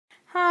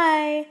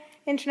Hi,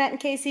 Internet and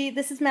Casey.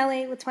 This is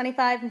Meli with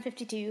 25 and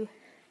 52.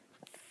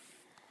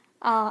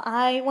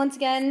 I, once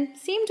again,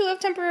 seem to have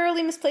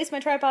temporarily misplaced my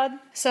tripod.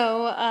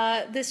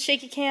 So, this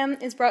shaky cam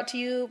is brought to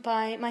you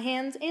by my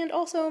hands and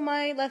also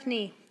my left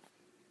knee.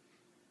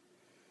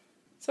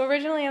 So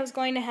originally I was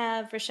going to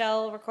have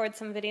Rochelle record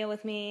some video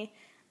with me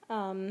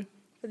for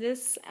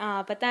this,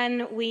 but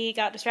then we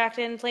got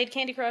distracted and played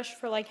Candy Crush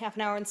for like half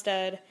an hour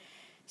instead.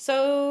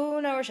 So,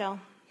 no Rochelle.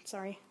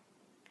 Sorry.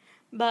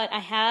 But I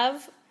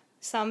have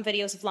some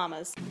videos of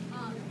llamas.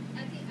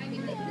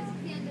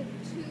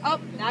 Oh,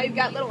 now you've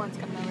got little ones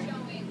coming over.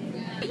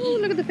 Ooh,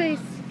 look at the face.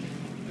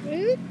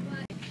 Right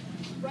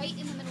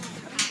in the middle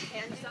of the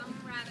and some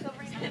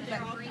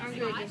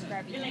rabbits.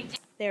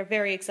 They're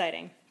very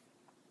exciting.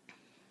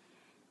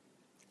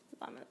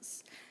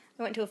 Llamas.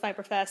 I went to a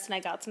fiber fest and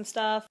I got some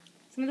stuff.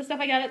 Some of the stuff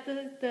I got at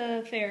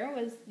the fair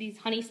was these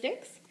honey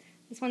sticks.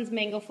 This one's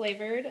mango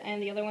flavored and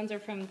the other ones are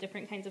from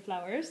different kinds of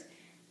flowers.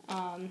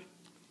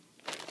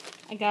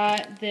 I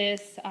got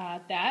this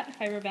bat,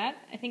 fiber bat.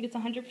 I think it's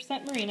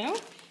 100% merino.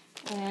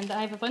 And I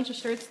have a bunch of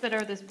shirts that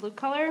are this blue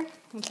color.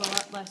 It's a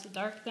lot less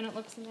dark than it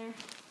looks in there.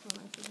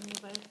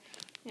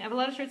 I have a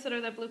lot of shirts that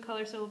are that blue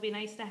color, so it'll be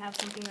nice to have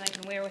something that I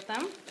can wear with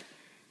them.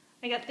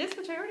 I got this,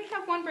 which I already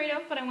have one braid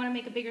of, but I want to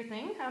make a bigger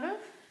thing out of.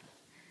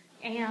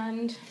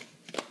 And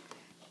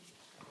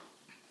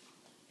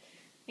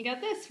I got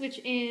this, which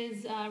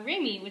is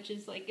Rami, which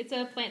is like, it's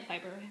a plant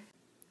fiber.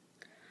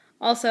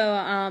 Also,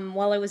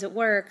 while I was at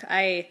work,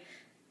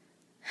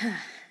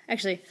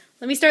 actually,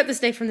 let me start this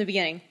day from the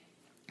beginning.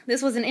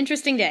 This was an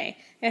interesting day.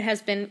 It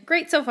has been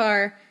great so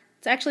far.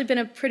 It's actually been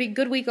a pretty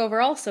good week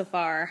overall so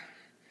far,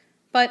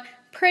 but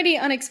pretty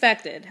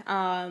unexpected.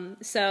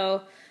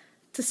 So,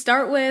 to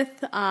start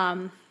with,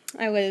 I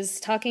was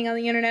talking on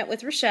the internet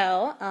with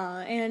Rochelle,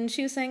 and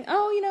she was saying,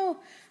 oh, you know,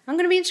 I'm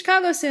going to be in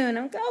Chicago soon.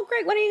 I'm like, oh,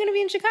 great, when are you going to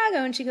be in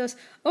Chicago? And she goes,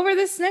 over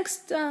this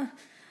next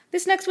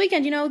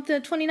weekend, you know, the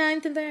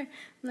 29th and there.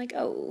 I'm like,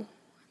 oh,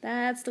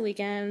 that's the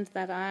weekend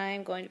that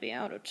I'm going to be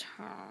out of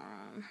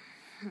town.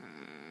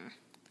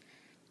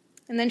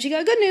 And then she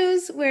got good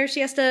news, where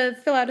she has to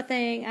fill out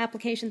a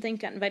application thing,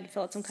 got invited to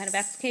fill out some kind of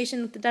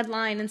application with the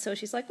deadline, and so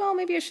she's like, well,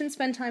 maybe I shouldn't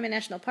spend time in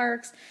national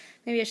parks,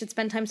 maybe I should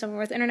spend time somewhere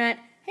with internet.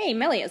 Hey,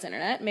 Meli has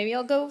internet, maybe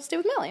I'll go stay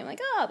with Meli. I'm like,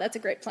 oh, that's a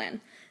great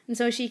plan. And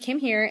so she came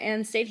here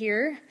and stayed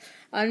here.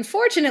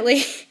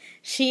 Unfortunately,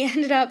 she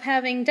ended up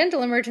having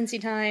dental emergency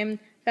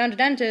time, found a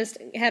dentist,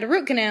 had a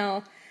root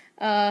canal,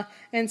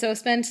 and so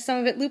spent some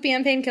of it loopy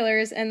on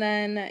painkillers, and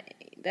then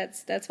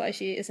that's why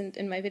she isn't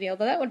in my video,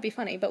 though that would be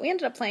funny. But we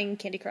ended up playing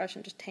Candy Crush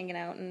and just hanging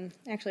out and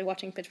actually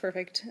watching Pitch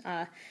Perfect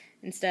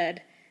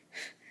instead.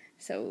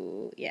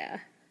 So, yeah.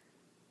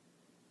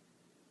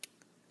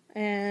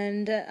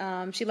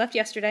 And she left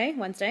yesterday,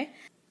 Wednesday.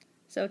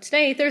 So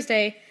today,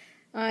 Thursday,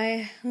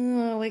 I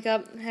wake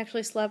up,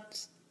 actually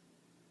slept,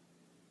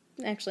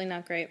 actually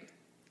not great.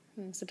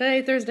 So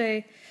today,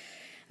 Thursday,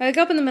 I wake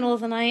up in the middle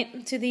of the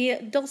night to the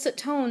dulcet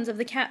tones of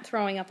the cat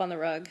throwing up on the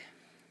rug.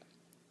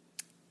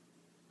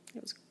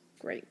 It was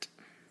great.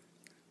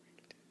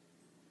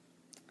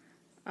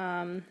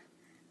 And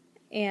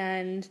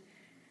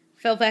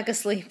fell back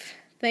asleep.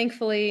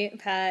 Thankfully,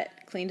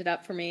 Pat cleaned it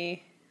up for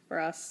me, for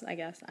us, I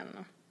guess. I don't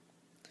know.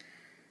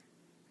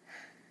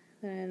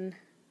 Then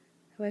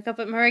I wake up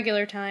at my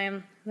regular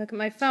time, look at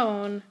my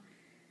phone,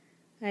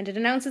 and it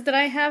announces that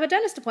I have a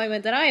dentist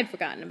appointment that I had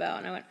forgotten about.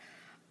 And I went,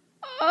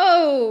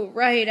 oh,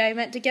 right, I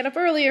meant to get up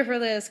earlier for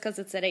this because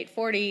it's at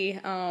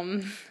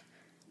 8:40.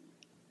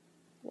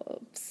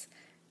 Whoops.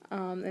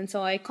 And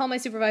so I call my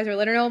supervisor,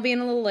 let her know I'll be in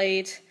a little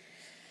late,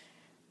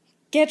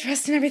 get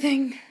dressed and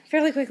everything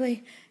fairly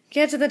quickly,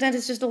 get to the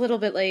dentist just a little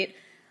bit late,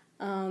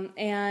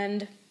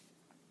 and,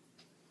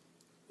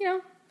 you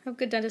know, have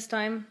good dentist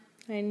time.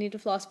 I need to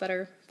floss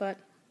better, but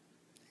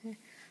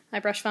I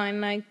brush fine,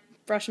 and I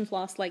brush and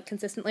floss, like,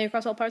 consistently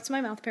across all parts of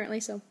my mouth, apparently,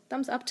 so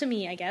thumbs up to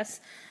me, I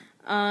guess.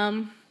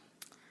 I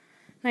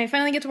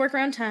finally get to work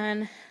around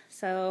 10,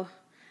 so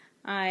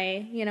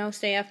I, you know,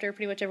 stay after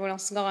pretty much everyone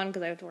else is gone,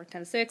 because I have to work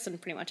 10 to 6,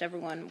 and pretty much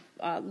everyone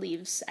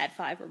leaves at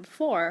 5 or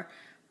before.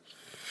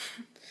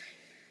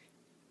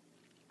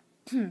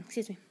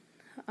 Excuse me.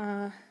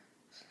 And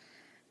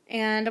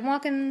I'm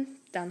walking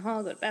down the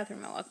hall, go to the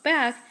bathroom, I walk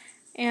back,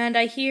 and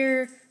I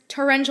hear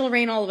torrential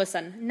rain all of a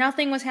sudden.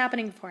 Nothing was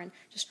happening before, and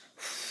just...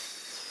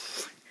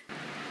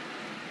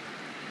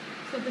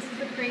 So this is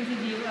the crazy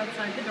view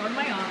outside the door of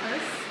my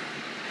office.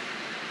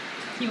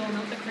 You will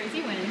note the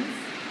crazy winds.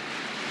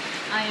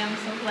 I am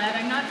so glad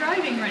I'm not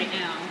driving right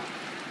now.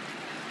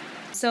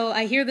 So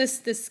I hear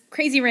this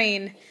crazy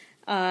rain.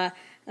 I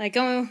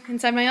go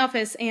inside my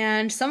office,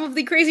 and some of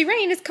the crazy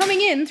rain is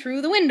coming in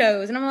through the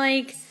windows, and I'm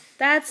like,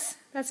 that's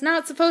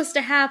not supposed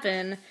to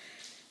happen.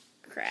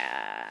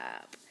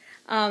 Crap.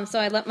 So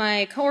I let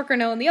my coworker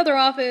know in the other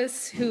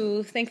office,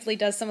 who thankfully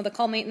does some of the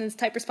call maintenance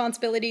type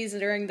responsibilities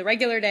during the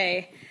regular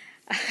day.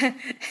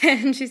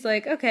 And she's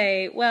like,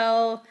 okay,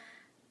 well,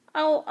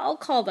 I'll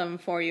call them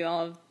for you.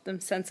 I'll have them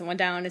send someone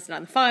down. It's not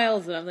in the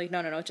files. And I'm like, no,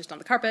 it's just on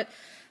the carpet.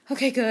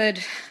 Okay,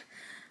 good.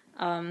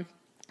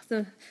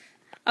 So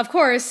Of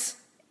course,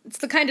 it's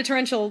the kind of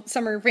torrential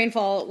summer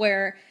rainfall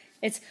where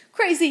it's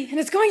crazy, and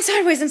it's going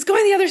sideways, and it's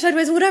going the other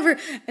sideways, whatever,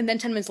 and then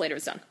 10 minutes later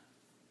it's done.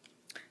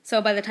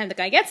 So by the time the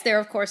guy gets there,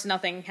 of course,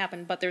 nothing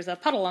happened, but there's a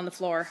puddle on the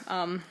floor.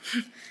 I'm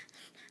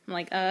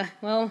like,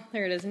 well,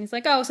 there it is. And he's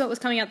like, oh, so it was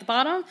coming out the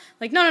bottom?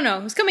 Like, no,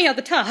 it was coming out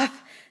the top.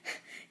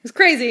 It was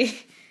crazy.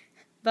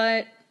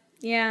 But,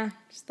 yeah,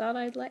 just thought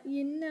I'd let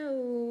you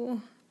know.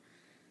 And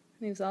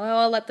he was all, oh,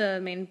 I'll let the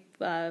main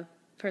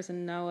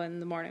person know in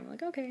the morning. I'm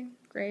like, okay,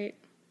 great.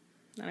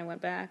 Then I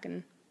went back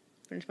and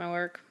finished my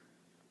work.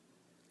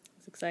 It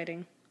was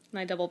exciting. And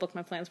I double booked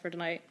my plans for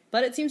tonight.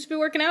 But it seems to be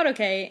working out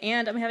okay,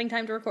 and I'm having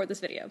time to record this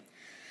video.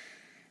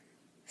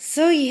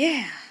 So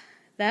yeah,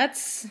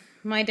 that's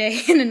my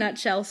day in a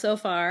nutshell so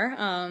far.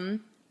 I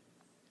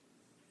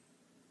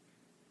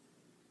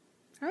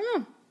don't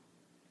know.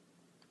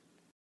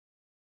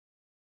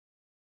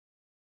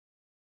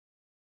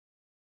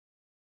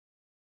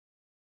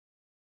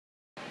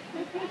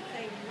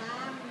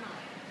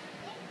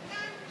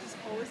 Just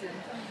posing.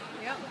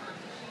 Yep.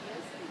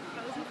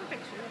 Posing for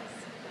pictures.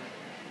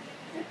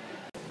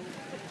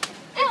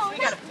 We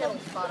got a piddle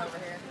spot over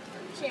here.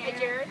 Hey,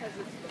 Jared.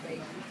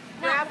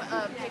 Grab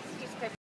a piece of paper.